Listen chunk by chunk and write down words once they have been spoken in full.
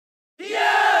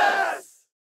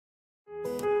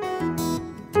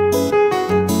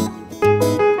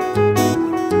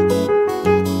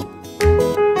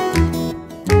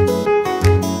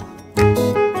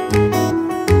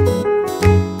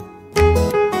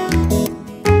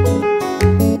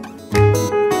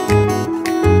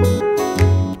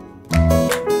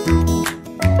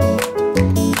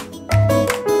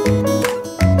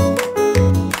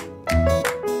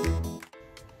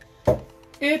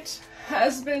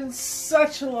been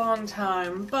such a long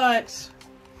time, but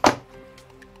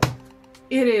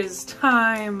it is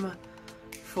time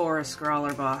for a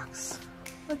SCRAWLERBOX.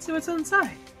 Let's see what's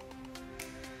inside.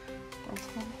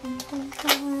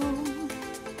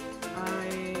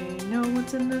 I know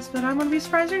what's in this, but I'm gonna be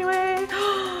surprised anyway.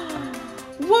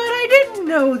 What? I didn't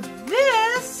know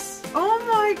this! Oh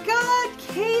my god,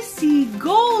 Kasey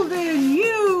Golden,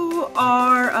 you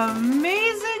are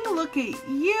amazing! Look at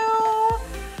you!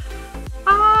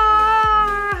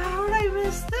 How did I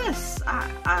miss this?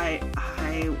 Wow.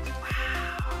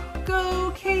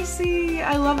 Go Kasey!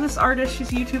 I love this artist,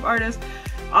 she's a YouTube artist.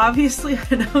 Obviously,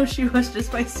 I know she was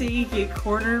just by seeing a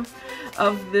corner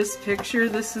of this picture.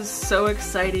 This is so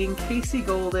exciting. Kasey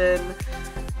Golden,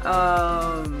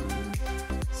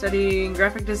 studying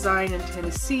graphic design in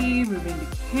Tennessee, moving to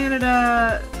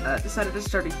Canada, decided to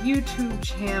start a YouTube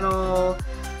channel.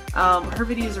 Her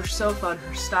videos are so fun,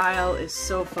 her style is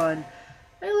so fun.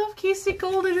 I love Kasey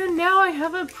Golden, and now I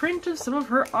have a print of some of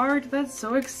her art. That's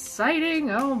so exciting.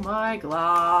 Oh my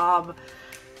glob.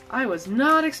 I was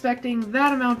not expecting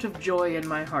that amount of joy in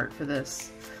my heart for this.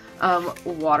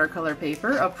 Watercolor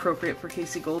paper, appropriate for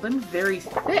Kasey Golden, very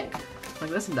thick.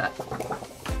 Like, listen to that.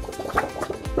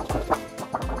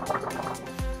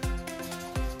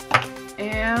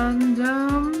 And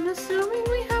assuming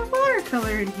we have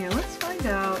watercolor in here, let's find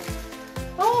out.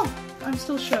 Oh, I'm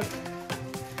still shook.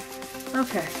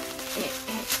 Okay.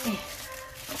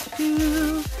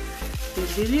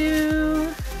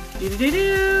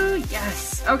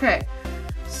 Yes. Okay.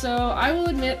 So I will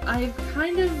admit I've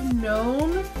kind of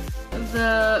known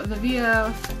the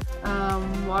Vivia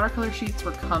watercolor sheets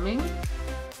were coming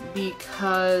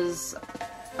because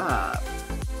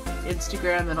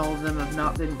Instagram and all of them have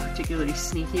not been particularly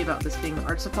sneaky about this being an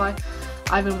art supply.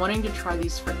 I've been wanting to try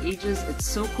these for ages. It's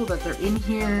so cool that they're in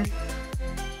here,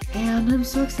 and I'm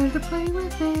so excited to play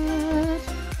with it.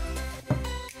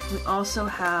 We also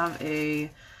have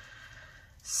a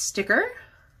sticker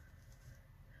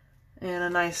and a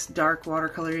nice dark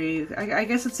watercolor. I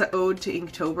guess it's an ode to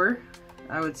Inktober.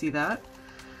 I would see that.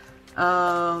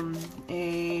 A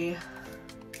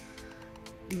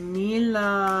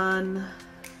Milan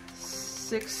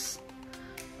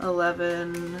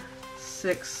 611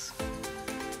 6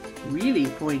 really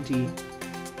pointy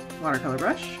watercolor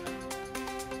brush.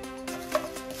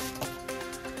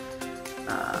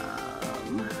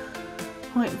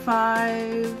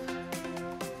 0.5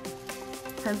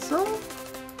 pencil.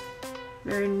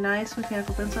 Very nice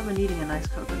mechanical pencil. I've been needing a nice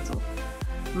color pencil.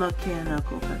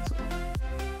 Mechanical pencil.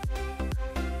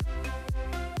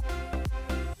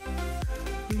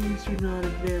 Please do not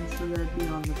advance the lead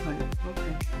beyond the pipe.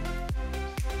 Okay.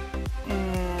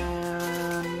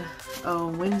 And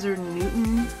Winsor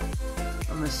Newton.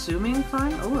 I'm assuming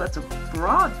fine. Oh, that's a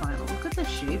broad final. Look at the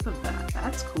shape of that.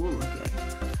 That's cool looking.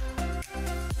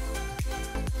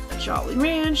 A Jolly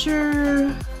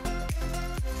Rancher.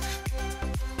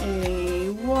 A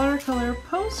watercolor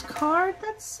postcard.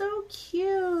 That's so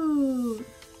cute.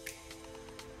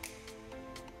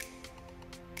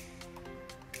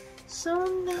 So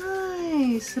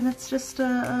nice. And it's just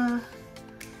I'm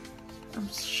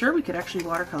sure we could actually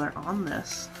watercolor on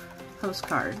this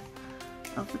postcard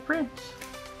of the print.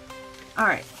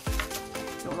 Alright.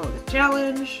 Don't know the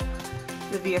challenge.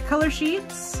 Vivia color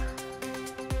sheets.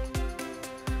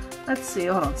 Let's see,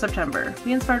 hold on, September.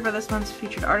 Be inspired by this month's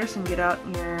featured artist and get out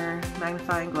your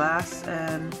magnifying glass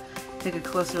and take a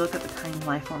closer look at the tiny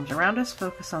life forms around us.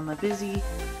 Focus on the busy,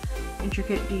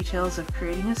 intricate details of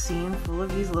creating a scene full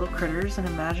of these little critters and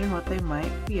imagine what they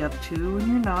might be up to when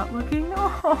you're not looking.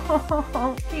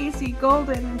 Oh, Kasey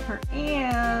Golden and her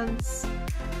ants.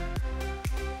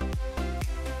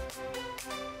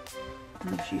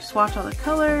 And she swatched all the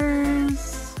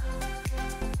colors.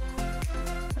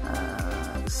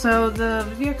 So the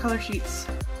Vivia color sheets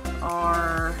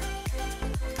are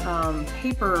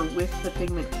paper with the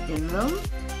pigment in them.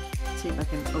 Let's see if I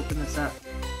can open this up.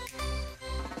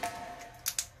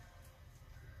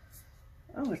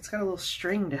 Oh, it's got a little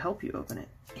string to help you open it.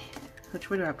 Which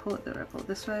way do I pull it though? Do I pull it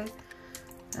this way?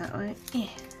 That way?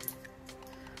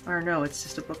 Or no, it's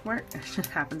just a bookmark. It just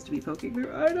happens to be poking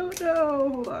through. I don't know.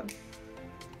 Hold on.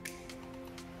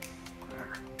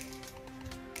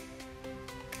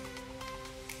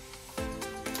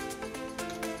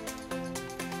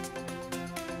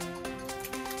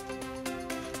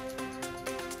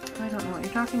 I don't know what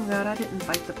you're talking about. I didn't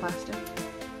bite the plastic.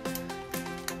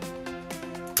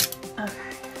 Okay.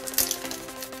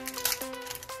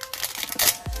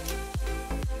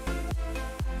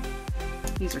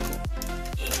 These are cool.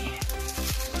 Yeah.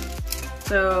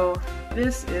 So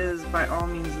This is by all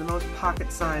means the most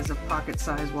pocket size of pocket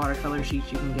size watercolor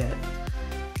sheets you can get.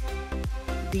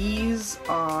 These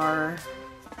are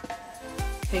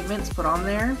pigments put on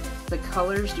there. The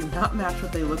colors do not match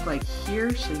what they look like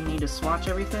here, so you need to swatch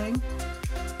everything.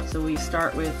 So we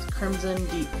start with crimson,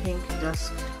 deep pink,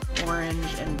 dusk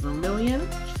orange, and vermilion.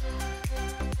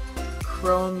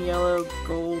 Chrome yellow,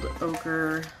 gold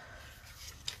ochre,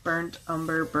 burnt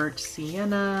umber, burnt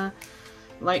sienna,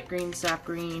 light green, sap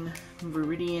green,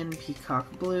 viridian,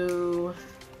 peacock blue,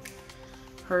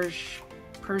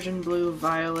 Persian blue,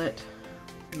 violet,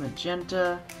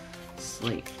 magenta,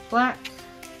 slate black,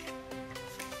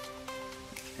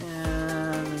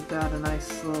 and we've got a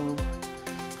nice little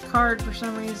card for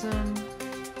some reason.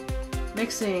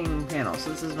 Mixing panel. So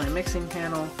this is my mixing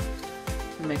panel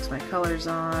to mix my colors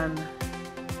on.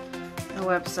 A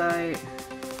website.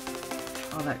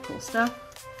 All that cool stuff.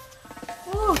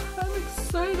 Oh, I'm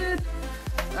excited.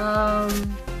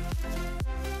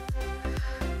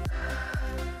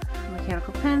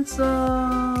 Mechanical pencil,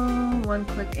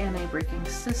 one-click anti-breaking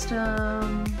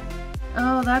system.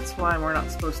 Oh, that's why we're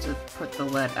not supposed to put the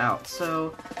lead out.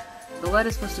 So the lead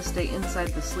is supposed to stay inside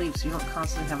the sleeve so you don't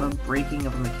constantly have a breaking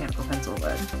of a mechanical pencil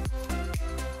lead.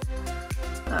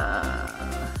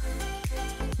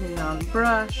 Neon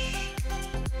brush,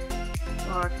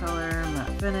 watercolor,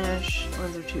 matte finish,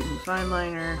 Winsor Tootin fine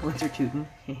liner, Winsor Tootin.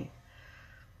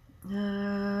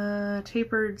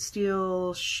 Tapered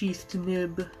steel sheathed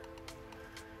nib.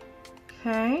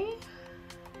 Okay.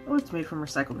 Oh, it's made from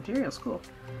recycled materials. Cool.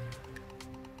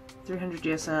 300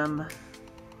 GSM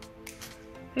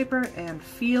paper and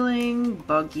feeling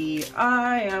buggy.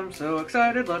 I am so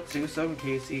excited. Let's do some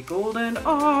Kasey Golden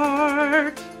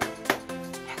art.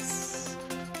 Yes.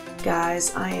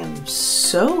 Guys, I am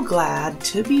so glad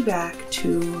to be back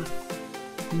to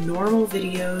normal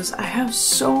videos. I have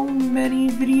so many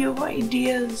video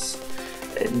ideas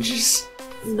and just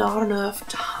not enough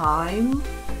time.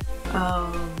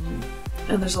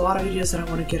 And there's a lot of videos that I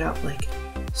want to get out like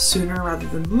sooner rather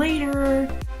than later.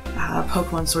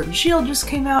 Pokemon Sword and Shield just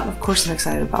came out, and of course I'm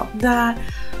excited about that.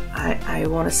 I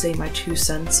want to say my 2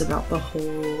 cents about the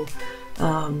whole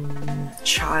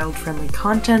child-friendly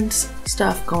content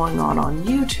stuff going on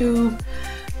YouTube,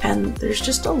 and there's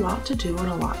just a lot to do and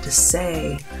a lot to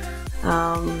say.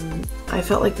 I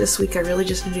felt like this week I really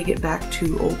just need to get back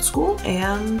to old school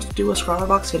and do a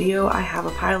SCRAWLERBOX video. I have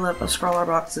a pile up of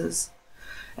SCRAWLERBOXes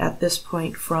at this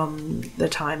point from the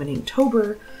time in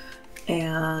Inktober,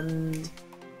 and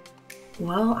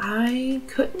well, I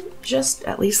couldn't just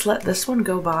at least let this one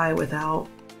go by without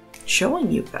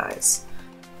showing you guys.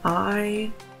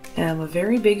 I am a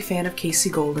very big fan of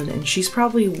Kasey Golden, and she's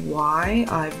probably why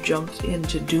I've jumped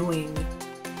into doing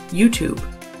YouTube.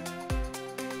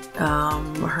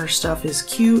 Her stuff is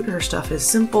cute, her stuff is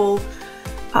simple.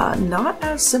 Not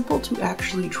as simple to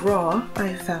actually draw,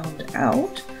 I found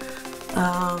out.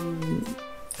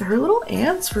 Her little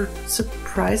ants were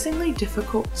surprisingly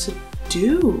difficult to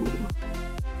do.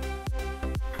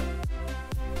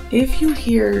 If you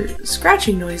hear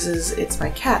scratching noises, it's my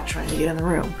cat trying to get in the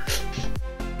room.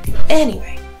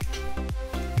 Anyway,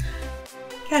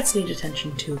 cats need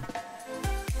attention too.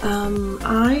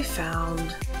 I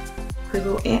found her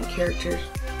little ant characters,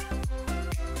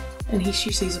 and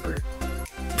she sees a bird.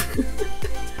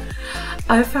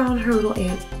 I found her little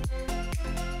ant.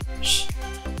 Shh.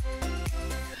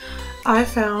 I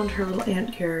found her little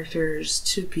ant characters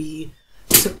to be.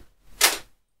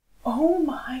 Oh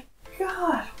my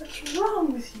God, what's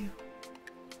wrong with you?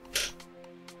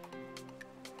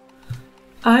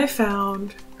 I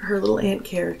found her little ant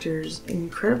characters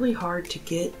incredibly hard to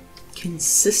get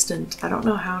consistent. I don't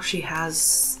know how she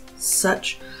has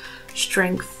such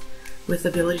strength with the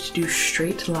ability to do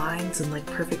straight lines and like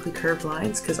perfectly curved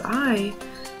lines, because I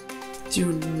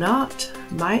do not.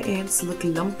 My ants look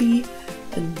lumpy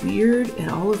and weird,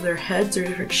 and all of their heads are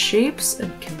different shapes,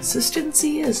 and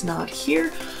consistency is not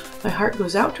here. My heart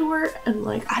goes out to her, and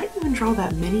like, I didn't even draw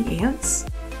that many ants.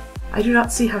 I do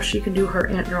not see how she can do her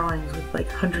ant drawings with like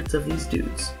hundreds of these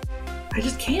dudes. I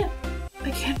just can't.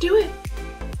 I can't do it.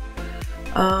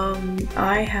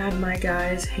 I had my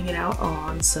guys hanging out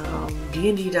on some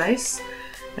D&D dice,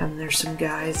 and there's some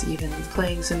guys even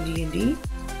playing some D&D.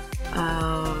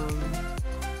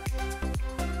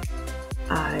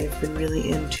 I've been really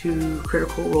into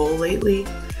Critical Role lately,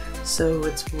 so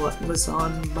it's what was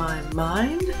on my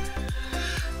mind.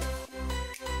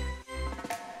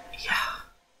 Yeah.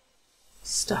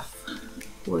 Stuff.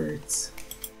 Words.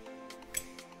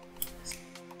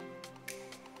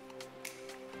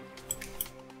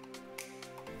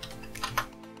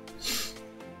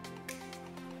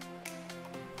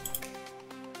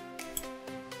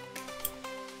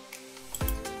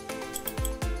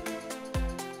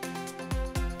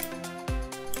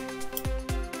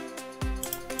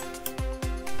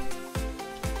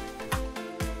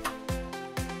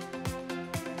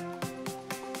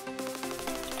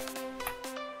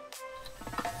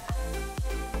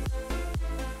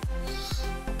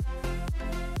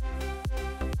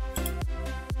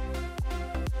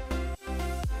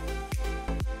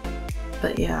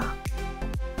 But yeah.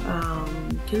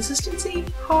 Consistency,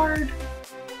 hard.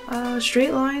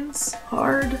 Straight lines,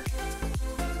 hard.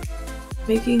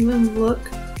 Making them look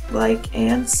like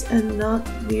ants and not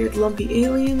weird lumpy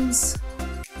aliens,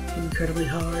 incredibly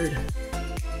hard.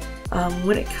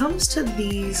 When it comes to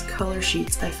these color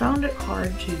sheets, I found it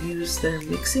hard to use their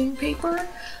mixing paper.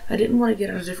 I didn't want to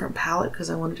get a different palette because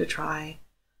I wanted to try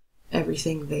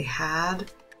everything they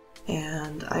had,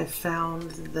 and I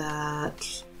found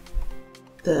that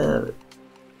the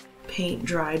paint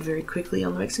dried very quickly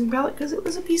on the mixing palette because it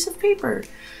was a piece of paper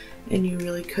and you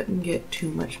really couldn't get too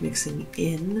much mixing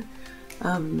in,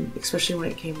 especially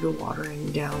when it came to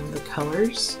watering down the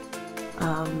colors.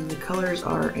 The colors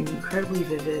are incredibly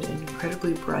vivid and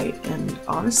incredibly bright and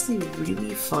honestly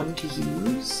really fun to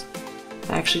use.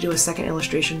 I actually do a second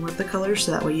illustration with the colors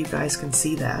so that way you guys can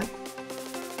see that.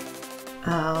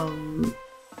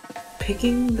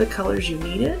 Picking the colors you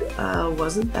needed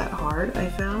wasn't that hard, I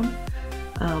found.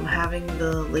 Having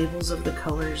the labels of the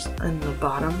colors on the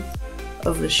bottom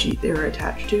of the sheet they were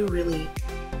attached to really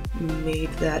made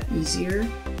that easier.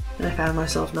 And I found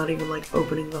myself not even like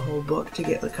opening the whole book to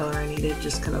get the color I needed,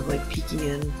 just kind of like peeking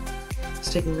in,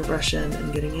 sticking the brush in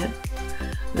and getting it.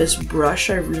 This brush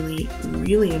I really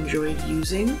enjoyed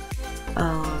using.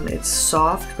 It's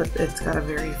soft, but it's got a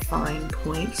very fine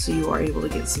point, so you are able to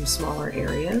get some smaller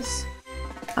areas.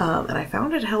 And I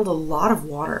found it held a lot of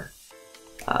water,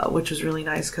 which was really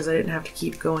nice because I didn't have to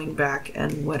keep going back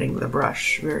and wetting the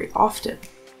brush very often.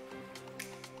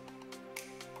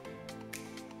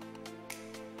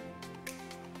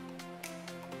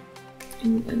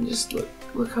 And just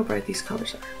look how bright these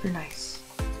colors are. They're nice.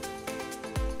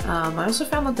 I also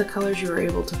found that the colors you were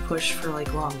able to push for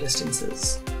like long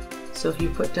distances. So if you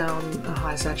put down a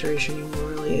high saturation, you were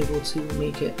really able to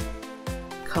make it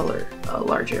color a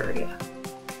large area.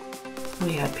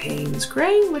 We had Payne's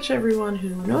Gray, which everyone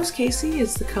who knows Kasey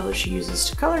is the color she uses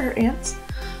to color her ants.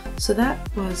 So that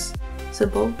was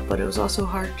simple, but it was also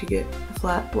hard to get a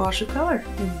flat wash of color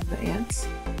in the ants.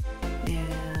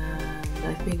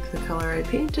 I think the color I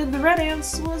painted the red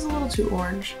ants was a little too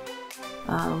orange.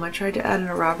 I tried to add in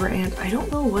a robber ant. I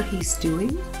don't know what he's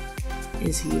doing.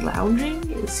 Is he lounging?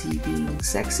 Is he being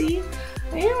sexy?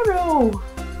 I don't know.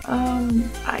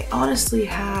 I honestly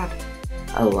had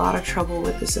a lot of trouble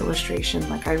with this illustration.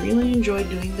 Like, I really enjoyed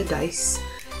doing the dice,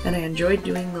 and I enjoyed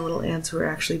doing the little ants who were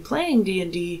actually playing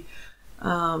D&D.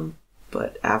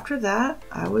 But after that,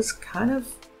 I was kind of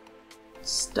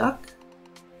stuck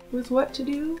with what to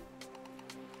do.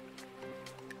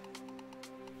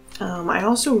 I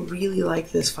also really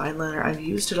like this fine liner. I've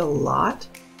used it a lot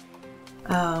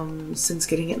since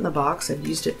getting it in the box. I've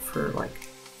used it for like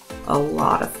a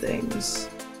lot of things,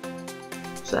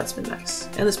 so that's been nice.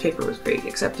 And this paper was great,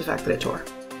 except the fact that it tore.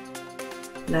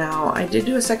 Now, I did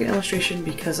do a second illustration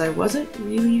because I wasn't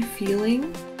really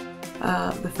feeling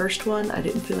the first one. I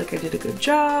didn't feel like I did a good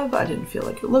job. I didn't feel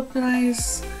like it looked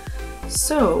nice.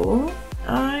 So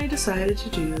I decided to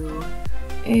do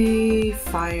a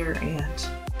fire ant,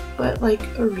 but like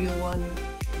a real one.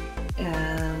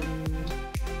 And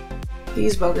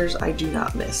these buggers I do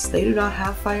not miss. They do not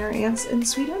have fire ants in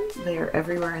Sweden. They are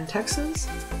everywhere in Texas.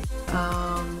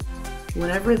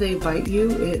 Whenever they bite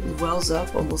you, it wells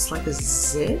up almost like a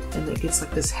zit, and it gets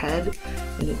like this head,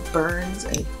 and it burns,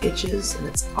 and it itches, and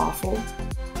it's awful.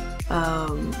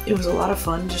 It was a lot of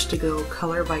fun just to go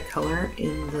color by color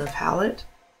in the palette,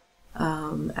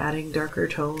 adding darker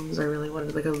tones. I really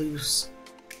wanted like a loose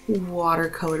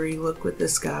watercolory look with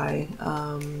this guy.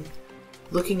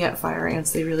 Looking at fire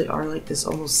ants, they really are like this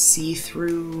almost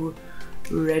see-through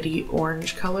reddy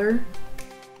orange color.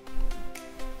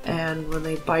 And when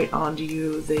they bite onto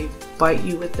you, they bite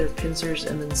you with their pincers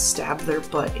and then stab their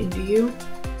butt into you,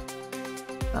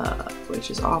 which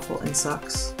is awful and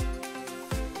sucks.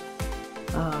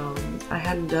 I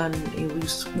hadn't done a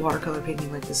loose watercolor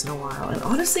painting like this in a while, and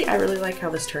honestly I really like how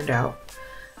this turned out.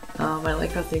 I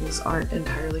like how things aren't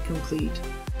entirely complete.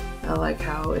 I like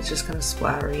how it's just kind of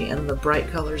splattery, and the bright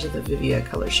colors of the Vivia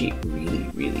color sheet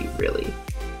really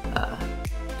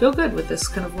go good with this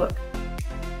kind of look.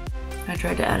 I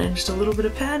tried to add in just a little bit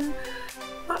of pen.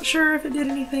 Not sure if it did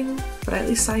anything, but I at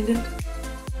least signed it.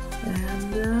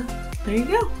 And there you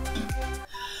go.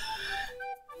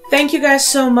 Thank you guys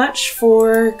so much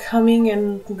for coming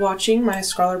and watching my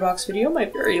SCRAWLERBOX video, my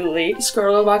very late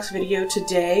SCRAWLERBOX video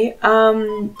today.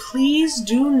 Please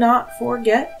do not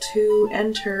forget to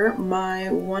enter my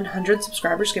 100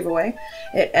 subscribers giveaway.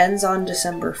 It ends on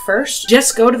December 1st.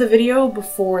 Just go to the video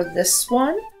before this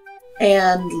one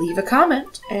and leave a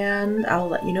comment, and I'll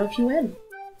let you know if you win.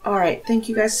 Alright, thank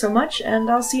you guys so much, and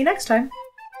I'll see you next time.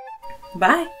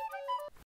 Bye!